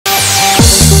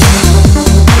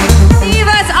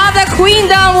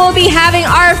Queendom will be having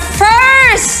our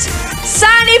first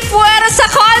Sani Fuera sa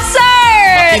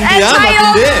concert! Matindi At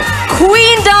tayong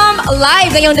Queendom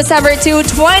live ngayong December 2,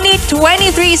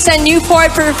 2023 sa Newport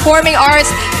Performing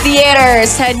Arts Theater.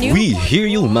 We hear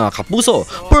you mga kapuso.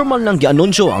 Formal nang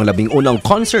gianunsyo ang 11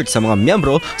 concert sa mga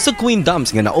miyembro sa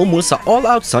Queendoms nga naumol sa All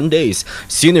Out Sundays.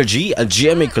 Synergy, a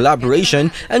GMA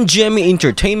collaboration, and GMA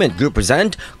Entertainment Group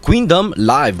present Queendom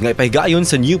live nga Ipahigayon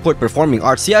sa Newport Performing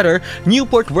Arts Theater,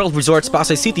 Newport World Resors,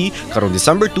 Pasay City, karong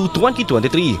December 2,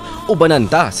 2023.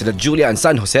 Ubananta sila Julia and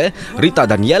San Jose, Rita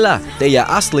Daniela, Thea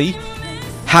Ashley,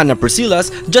 Hannah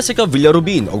Priscilas, Jessica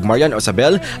Villarubin ug Marian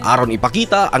Osabel aron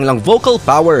ipakita ang lang vocal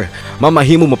power.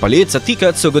 Mamahimo mapalit sa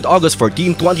ticket sugod August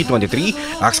 14, 2023,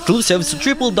 exclusive sa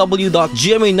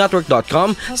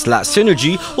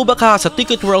www.gmanetwork.com/synergy o baka sa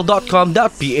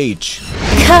ticketworld.com.ph.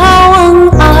 Ikaw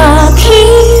ang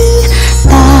aking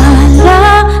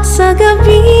tala sa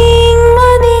gabing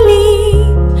madilim.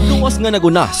 Luwas nga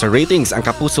naguna sa ratings ang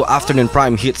Kapuso afternoon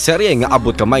prime hit serye nga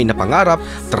Abot-Kamay na Pangarap,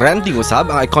 trending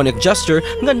usab ang iconic gesture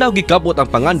nga daw gikabot ang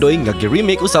pangandoy nga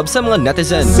gi-remake usab sa mga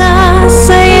netizens.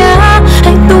 Sasaya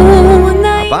ay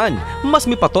tunay. Apan, mas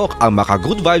mipatok ang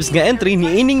maka-good vibes nga entry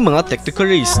ni ining mga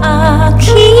TikTokers.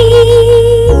 Aking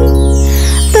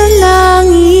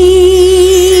dalangin.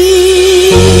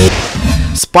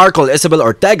 Sparkle Isabel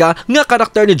Ortega nga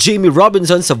karakter ni Jamie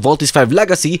Robinson sa Voltes 5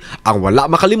 Legacy ang wala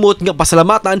makalimot nga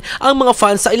pasalamatan ang mga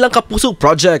fans sa ilang Kapuso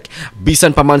project.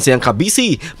 Bisan pa man siyang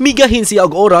kabisi, migahin siya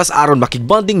og oras aron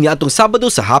makigbonding niya atong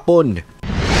Sabado sa hapon.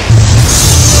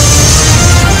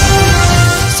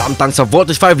 Samtang sa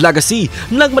Voltes 5 Legacy,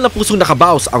 nagmalapusong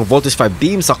nakabaws ang Voltes 5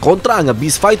 team sa kontra nga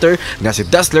Beast Fighter nga si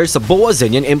Dessler sa Boa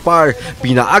Zenian Empire.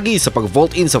 Pinaagi sa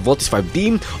pag-vault in sa Voltes 5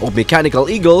 team o Mechanical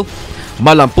Eagle,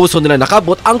 malampuso nila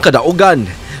nakabot ang kadaugan.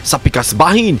 Sa pikas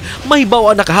bahin,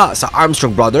 mahibaw nakaha sa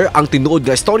Armstrong brother ang tinuod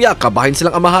nga istorya kabahin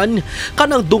silang amahan.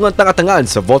 Kanang dungan tangatangan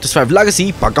sa Voltes 5 Legacy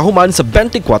pagkahuman sa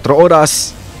 24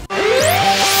 oras.